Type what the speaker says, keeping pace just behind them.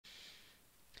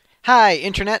Hi,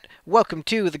 Internet! Welcome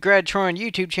to the Troyan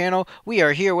YouTube channel. We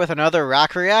are here with another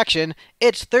rock reaction.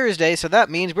 It's Thursday, so that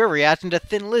means we're reacting to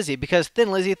Thin Lizzy, because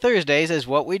Thin Lizzy Thursdays is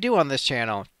what we do on this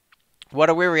channel.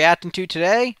 What are we reacting to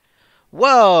today?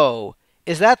 Whoa!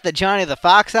 Is that the Johnny the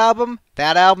Fox album?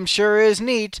 That album sure is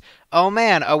neat. Oh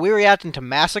man, are we reacting to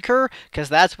Massacre? Because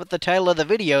that's what the title of the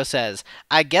video says.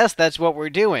 I guess that's what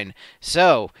we're doing.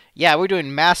 So, yeah, we're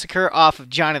doing Massacre off of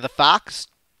Johnny the Fox,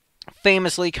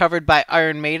 famously covered by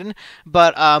Iron Maiden,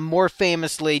 but more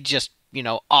famously just,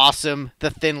 awesome,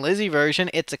 the Thin Lizzy version.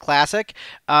 It's a classic.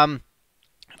 Thin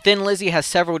Lizzy has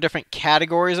several different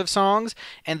categories of songs,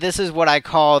 and this is what I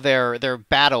call their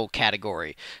battle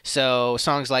category. So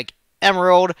songs like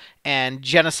Emerald and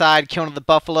Genocide, Killing of the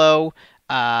Buffalo,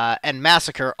 and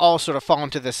Massacre all sort of fall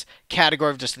into this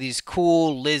category of just these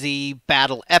cool Lizzy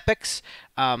battle epics.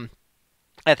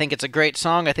 I think it's a great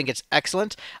song. I think it's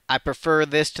excellent. I prefer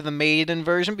this to the Maiden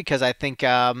version because I think,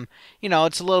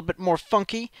 it's a little bit more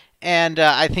funky, and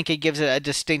I think it gives it a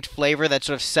distinct flavor that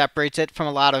sort of separates it from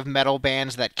a lot of metal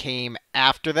bands that came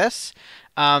after this.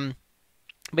 But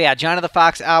yeah, Johnny the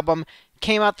Fox album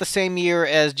came out the same year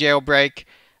as Jailbreak.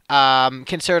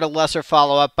 Considered a lesser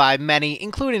follow-up by many,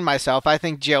 including myself. I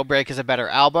think Jailbreak is a better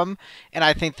album, and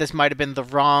I think this might have been the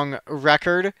wrong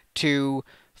record to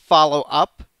follow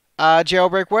up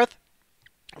Jailbreak with.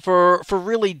 For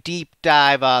really deep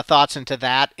dive thoughts into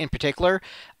that in particular,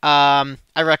 I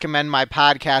recommend my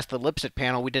podcast, The Lipsit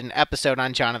Panel. We did an episode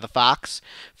on Johnny the Fox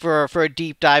for a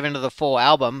deep dive into the full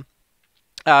album,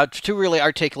 to really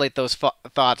articulate those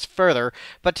thoughts further.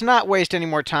 But to not waste any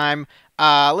more time,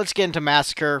 let's get into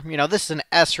Massacre. This is an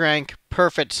S-rank,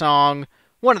 perfect song,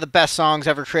 one of the best songs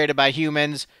ever created by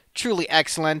humans. Truly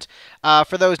excellent.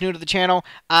 For those new to the channel,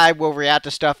 I will react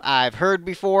to stuff I've heard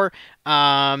before,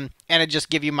 and it just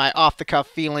give you my off-the-cuff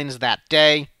feelings that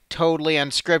day, totally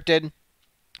unscripted.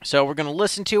 So we're going to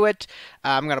listen to it.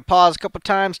 I'm going to pause a couple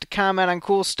times to comment on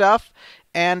cool stuff,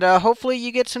 and hopefully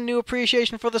you get some new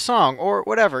appreciation for the song, or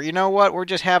whatever. You know what? We're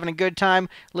just having a good time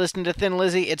listening to Thin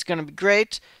Lizzy. It's going to be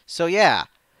great. So yeah,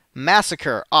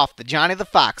 Massacre off the Johnny the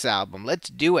Fox album. Let's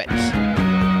do it.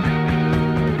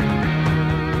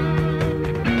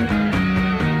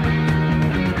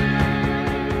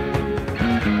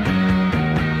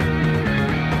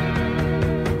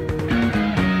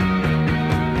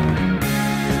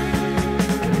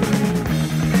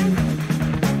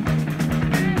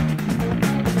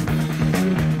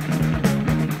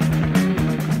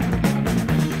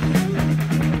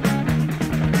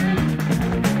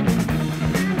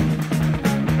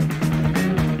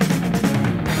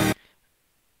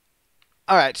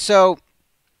 Alright, so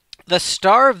the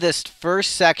star of this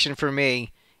first section for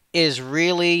me is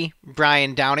really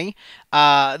Brian Downey.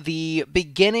 The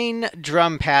beginning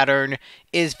drum pattern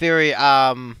is very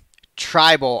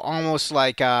tribal, almost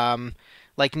like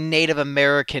Native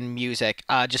American music.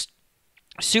 Just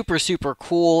super, super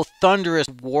cool, thunderous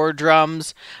war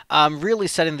drums, really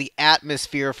setting the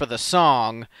atmosphere for the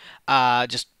song.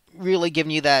 Just really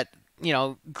giving you that,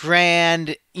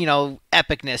 grand,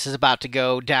 epicness is about to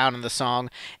go down in the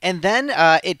song. And then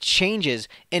it changes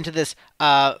into this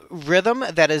rhythm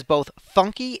that is both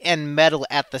funky and metal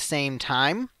at the same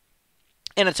time.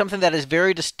 And it's something that is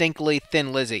very distinctly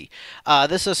Thin Lizzy.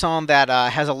 This is a song that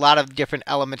has a lot of different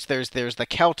elements. There's the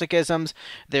Celticisms,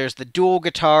 there's the dual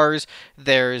guitars,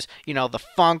 there's, the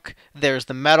funk, there's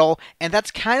the metal, and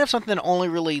that's kind of something that only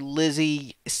really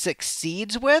Lizzy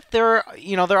succeeds with. There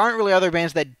aren't really other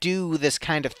bands that do this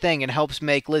kind of thing and helps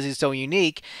make Lizzy so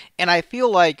unique, and I feel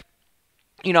like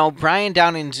Brian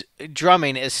Downey's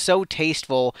drumming is so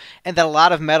tasteful, and that a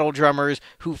lot of metal drummers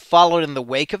who followed in the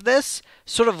wake of this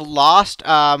sort of lost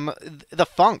the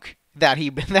funk that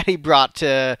he brought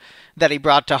to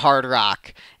hard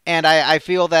rock. And I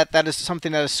feel that is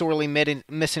something that is sorely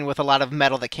missing with a lot of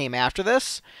metal that came after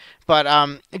this.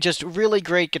 But just really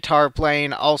great guitar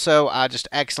playing. Also, just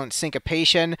excellent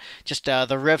syncopation. Just the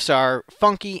riffs are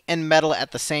funky and metal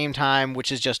at the same time,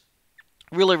 which is just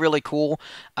really, really cool.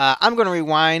 I'm going to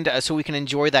rewind so we can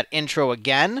enjoy that intro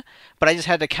again, but I just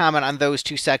had to comment on those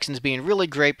two sections being really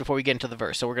great before we get into the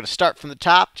verse. So we're going to start from the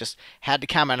top. Just had to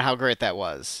comment on how great that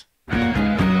was.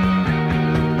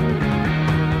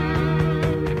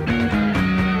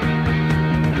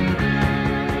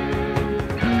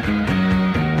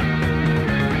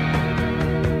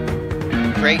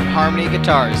 Great harmony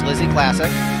guitars, Lizzy classic.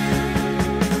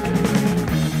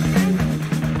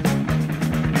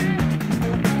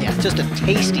 Just a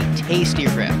tasty, tasty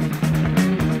riff,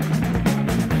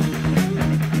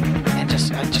 and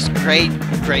just great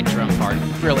drum part,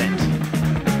 brilliant.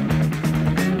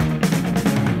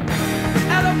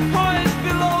 At a point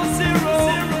below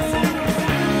zero.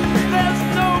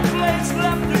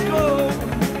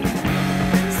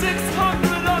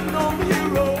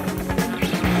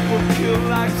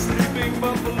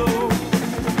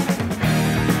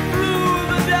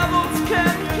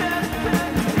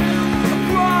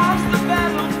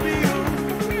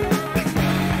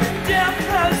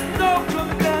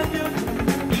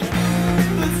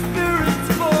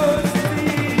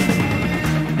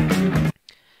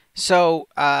 So,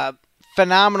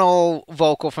 phenomenal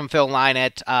vocal from Phil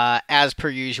Lynott, as per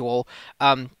usual.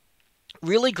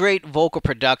 Really great vocal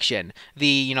production.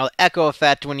 The echo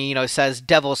effect when he says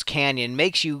Devil's Canyon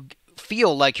makes you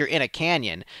feel like you're in a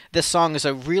canyon. This song is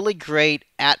a really great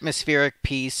atmospheric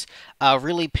piece.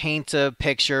 Really paints a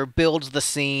picture, builds the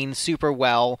scene super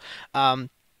well. And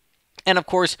of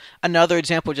course, another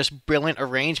example of just brilliant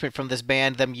arrangement from this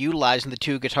band, them utilizing the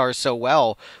two guitars so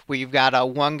well, where you've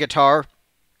got one guitar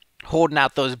holding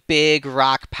out those big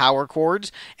rock power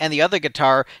chords, and the other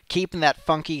guitar keeping that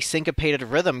funky syncopated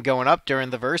rhythm going up during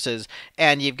the verses,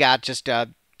 and you've got just a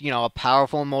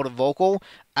powerful emotive vocal,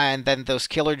 and then those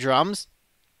killer drums.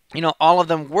 All of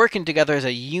them working together as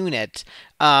a unit.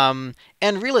 And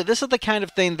really, this is the kind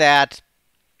of thing that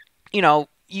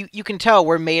you can tell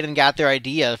where Maiden got their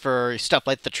idea for stuff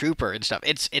like The Trooper and stuff.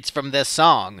 It's from this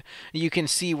song. You can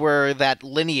see where that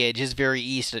lineage is very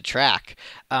easy to track.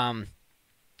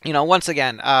 Once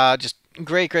again, just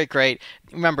great.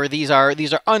 Remember, these are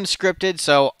unscripted,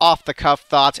 so off the cuff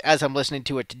thoughts as I'm listening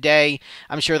to it today.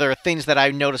 I'm sure there are things that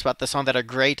I've noticed about the song that are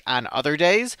great on other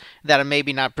days that I'm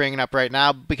maybe not bringing up right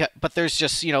now. But there's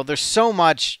just there's so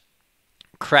much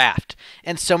craft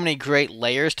and so many great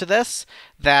layers to this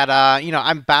that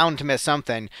I'm bound to miss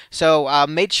something. So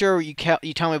make sure you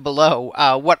tell me below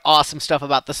what awesome stuff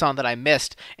about the song that I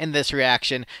missed in this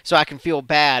reaction, so I can feel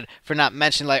bad for not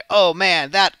mentioning, like, oh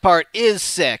man, that part is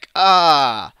sick.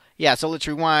 Yeah, so let's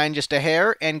rewind just a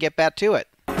hair and get back to it.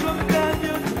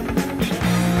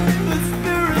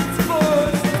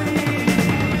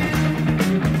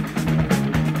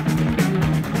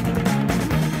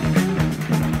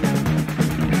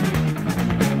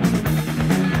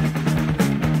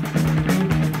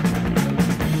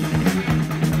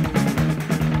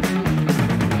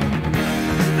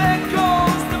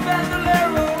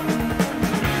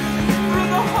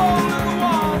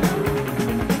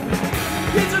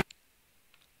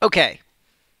 Okay,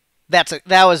 that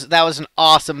was an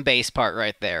awesome bass part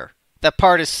right there. That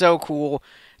part is so cool.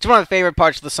 It's one of my favorite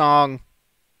parts of the song.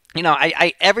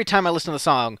 I every time I listen to the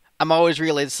song, I'm always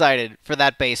really excited for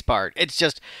that bass part.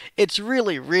 It's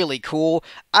really, really cool.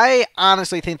 I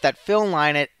honestly think that Phil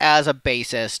Lynott as a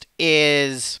bassist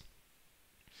is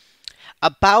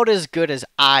about as good as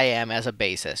I am as a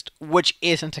bassist, which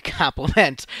isn't a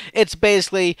compliment. It's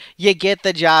basically, you get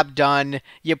the job done,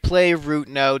 you play root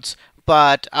notes,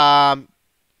 but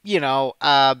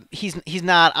he's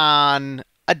not on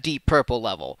a Deep Purple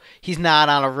level. He's not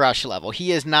on a Rush level.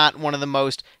 He is not one of the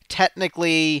most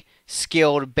technically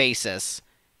skilled bassists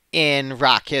in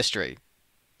rock history.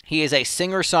 He is a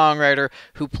singer-songwriter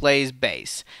who plays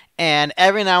bass, and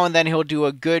every now and then he'll do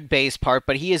a good bass part,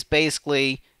 but he is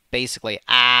basically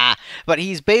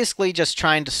he's basically just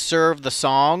trying to serve the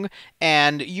song,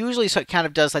 and usually so it kind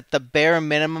of does like the bare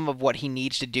minimum of what he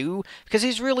needs to do, because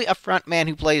he's really a front man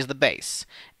who plays the bass,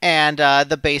 and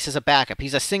the bass is a backup.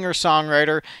 He's a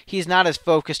singer-songwriter. He's not as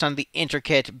focused on the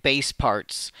intricate bass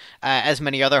parts as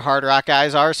many other hard rock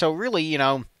guys are, so really,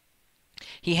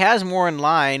 he has more in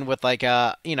line with like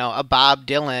a Bob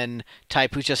Dylan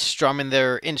type who's just strumming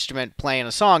their instrument playing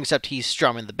a song, except he's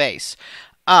strumming the bass.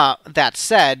 That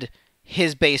said,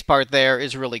 his bass part there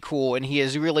is really cool, and he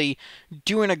is really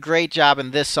doing a great job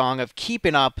in this song of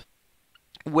keeping up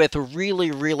with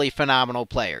really, really phenomenal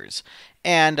players.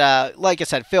 And like I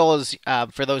said, Phil is,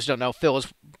 for those who don't know, Phil is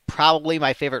probably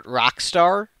my favorite rock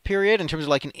star, period, in terms of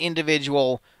like an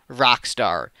individual rock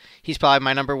star. He's probably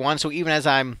my number one, so even as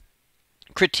I'm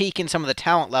critiquing some of the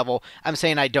talent level, I'm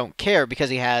saying I don't care, because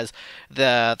he has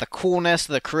the coolness,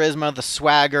 the charisma, the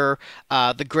swagger,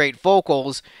 the great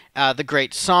vocals, the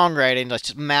great songwriting,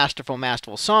 just masterful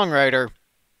songwriter.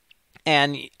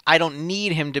 And I don't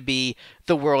need him to be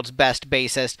the world's best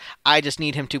bassist. I just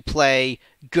need him to play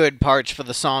good parts for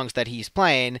the songs that he's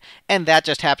playing, and that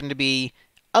just happened to be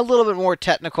a little bit more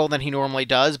technical than he normally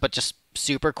does, but just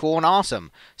super cool and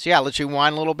awesome. So yeah, let's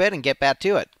rewind a little bit and get back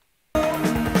to it.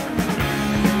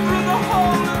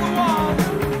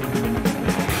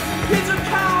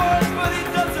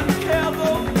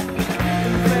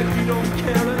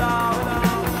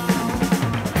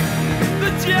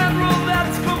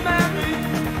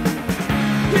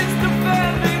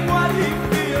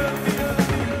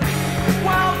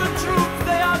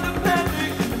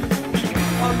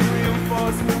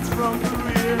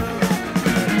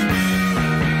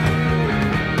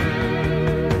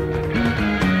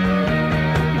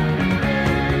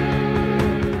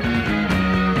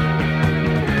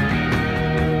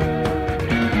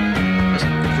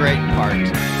 Great part.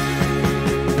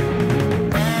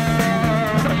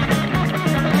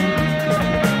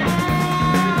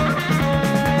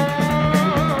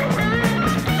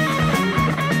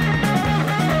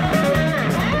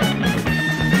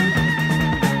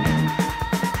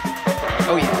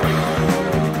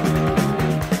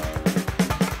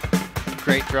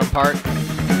 drum part.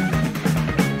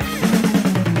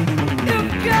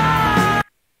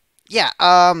 Yeah,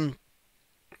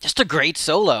 just a great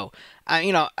solo.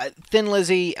 Thin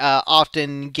Lizzy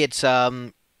often gets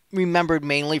remembered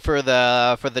mainly for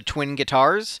the twin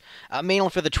guitars, mainly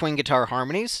for the twin guitar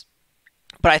harmonies.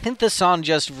 But I think this song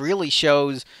just really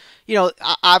shows,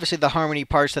 obviously the harmony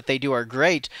parts that they do are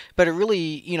great, but it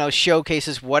really,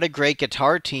 showcases what a great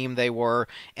guitar team they were,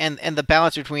 and the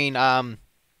balance between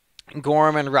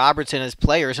Gorham and Robertson as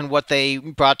players and what they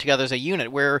brought together as a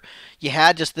unit, where you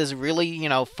had just this really,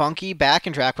 funky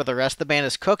backing track where the rest of the band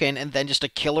is cooking, and then just a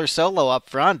killer solo up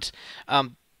front.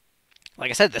 Like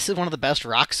I said, this is one of the best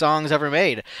rock songs ever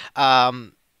made.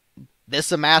 This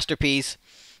is a masterpiece.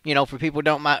 For people who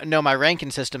don't know my ranking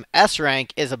system, S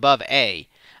rank is above A,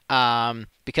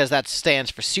 because that stands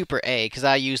for Super A, because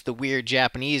I use the weird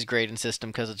Japanese grading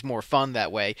system because it's more fun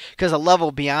that way, because a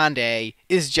level beyond A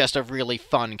is just a really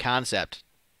fun concept.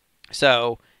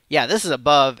 So, yeah, this is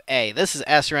above A. This is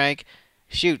S rank.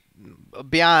 Shoot,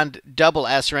 beyond double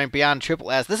S rank, beyond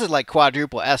triple S. This is like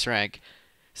quadruple S rank.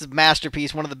 This is a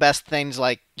masterpiece. One of the best things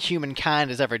like humankind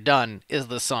has ever done is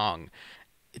the song.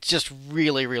 It's just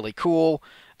really, really cool.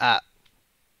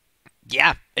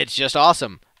 Yeah, it's just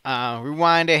awesome.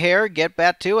 Rewind a hair, get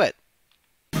back to it.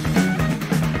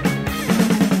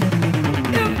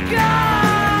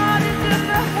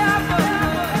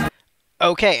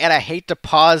 Okay, and I hate to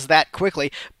pause that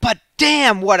quickly, but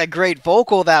damn, what a great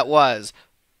vocal that was.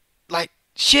 Like,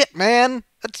 shit, man.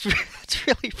 That's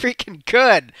really freaking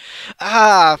good.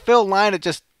 Phil Lynott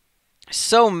just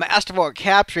so masterful at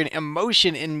capturing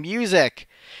emotion in music.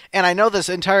 And I know this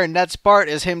entire next part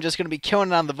is him just going to be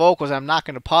killing it on the vocals. I'm not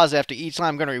going to pause after each line.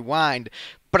 I'm going to rewind.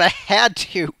 But I had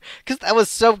to, because that was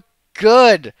so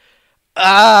good.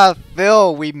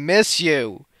 Phil, we miss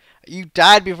you. You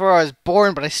died before I was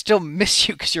born, but I still miss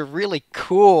you because you're really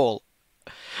cool.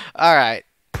 All right.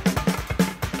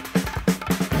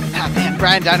 Man,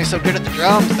 Brian Downey's so good at the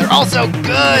drums. They're all so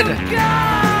good.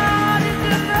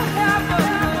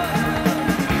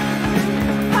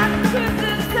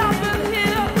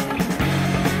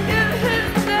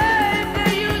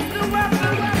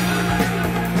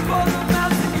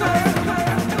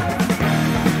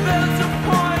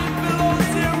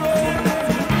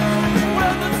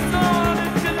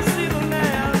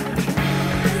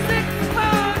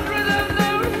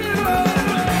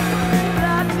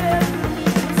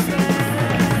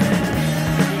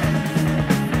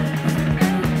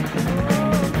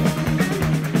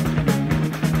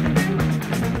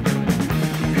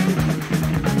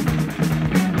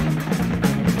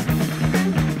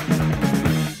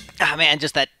 Man,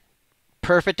 just that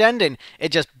perfect ending.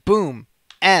 It just boom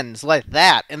ends like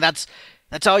that, and that's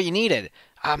all you needed.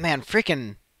 Man,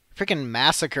 freaking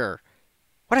Massacre.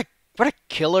 What a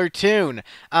killer tune.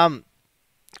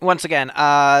 Once again,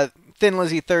 Thin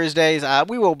Lizzy Thursdays.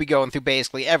 We will be going through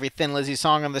basically every Thin Lizzy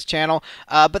song on this channel,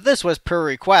 but this was per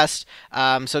request,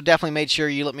 so definitely make sure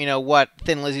you let me know what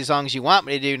Thin Lizzy songs you want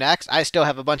me to do next. I still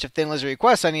have a bunch of Thin Lizzy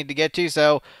requests I need to get to,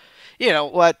 so you know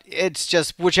what, it's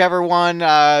just whichever one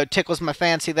tickles my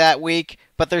fancy that week.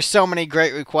 But there's so many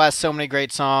great requests, so many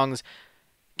great songs.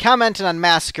 Commenting on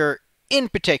Massacre in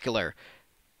particular,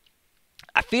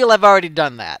 I feel I've already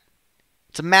done that.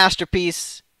 It's a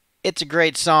masterpiece. It's a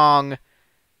great song.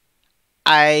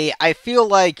 I feel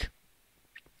like,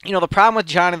 the problem with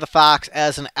Johnny the Fox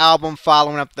as an album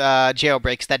following up the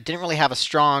Jailbreaks that didn't really have a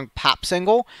strong pop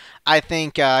single. I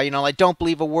think, like Don't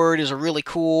Believe a Word is a really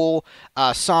cool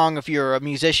song if you're a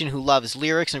musician who loves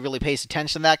lyrics and really pays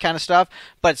attention to that kind of stuff,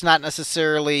 but it's not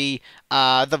necessarily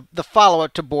the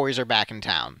follow-up to Boys Are Back in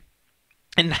Town.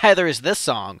 And neither is this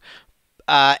song.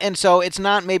 And so it's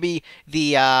not maybe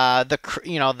the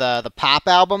pop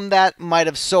album that might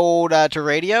have sold to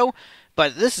radio,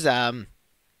 but this is a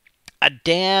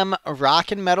damn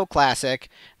rock and metal classic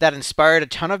that inspired a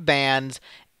ton of bands,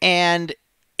 and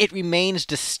it remains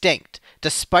distinct.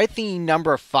 Despite the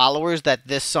number of followers that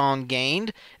this song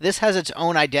gained, this has its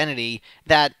own identity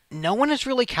that no one has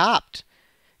really copped.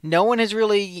 No one has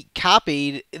really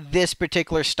copied this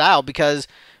particular style because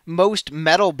most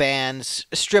metal bands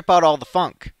strip out all the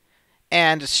funk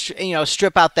and,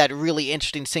 strip out that really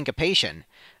interesting syncopation.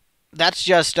 That's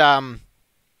just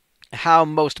how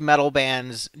most metal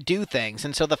bands do things.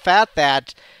 And so the fact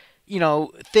that,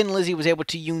 Thin Lizzy was able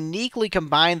to uniquely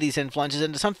combine these influences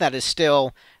into something that is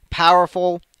still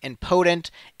powerful and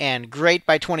potent and great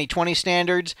by 2020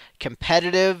 standards,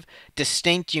 competitive,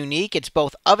 distinct, unique. It's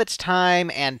both of its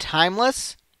time and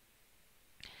timeless.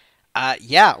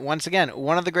 Once again,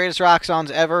 one of the greatest rock songs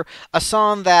ever. A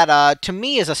song that, to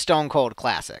me, is a stone cold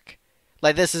classic.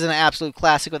 Like, this is an absolute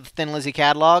classic with the Thin Lizzy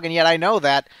catalog, and yet I know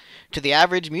that to the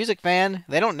average music fan,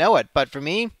 they don't know it. But for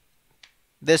me,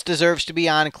 this deserves to be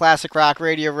on classic rock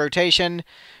radio rotation.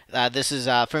 This is,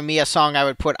 for me, a song I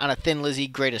would put on a Thin Lizzy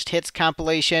Greatest Hits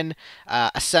compilation.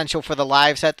 Essential for the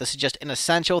live set. This is just an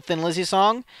essential Thin Lizzy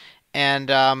song.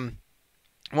 And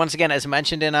once again, as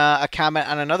mentioned in a comment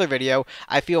on another video,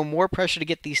 I feel more pressure to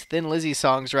get these Thin Lizzy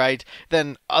songs right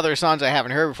than other songs I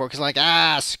haven't heard before. Because I'm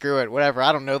like, screw it, whatever.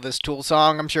 I don't know this Tool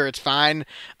song. I'm sure it's fine.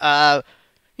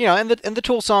 You know, and the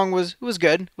Tool song was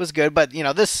good, but you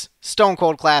know, this Stone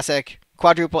Cold classic,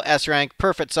 quadruple S rank,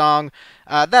 perfect song.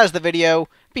 That is the video.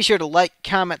 Be sure to like,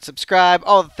 comment, subscribe,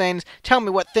 all the things. Tell me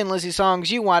what Thin Lizzy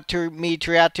songs you want me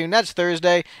to react to next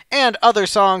Thursday, and other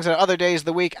songs on other days of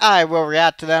the week. I will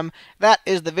react to them. That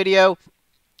is the video.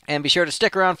 And be sure to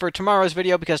stick around for tomorrow's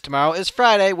video, because tomorrow is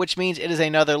Friday, which means it is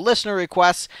another listener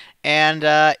request, and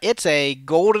it's a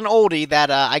golden oldie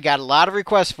that I got a lot of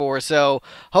requests for. So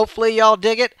hopefully y'all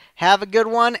dig it. Have a good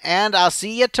one, and I'll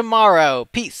see you tomorrow.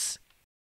 Peace.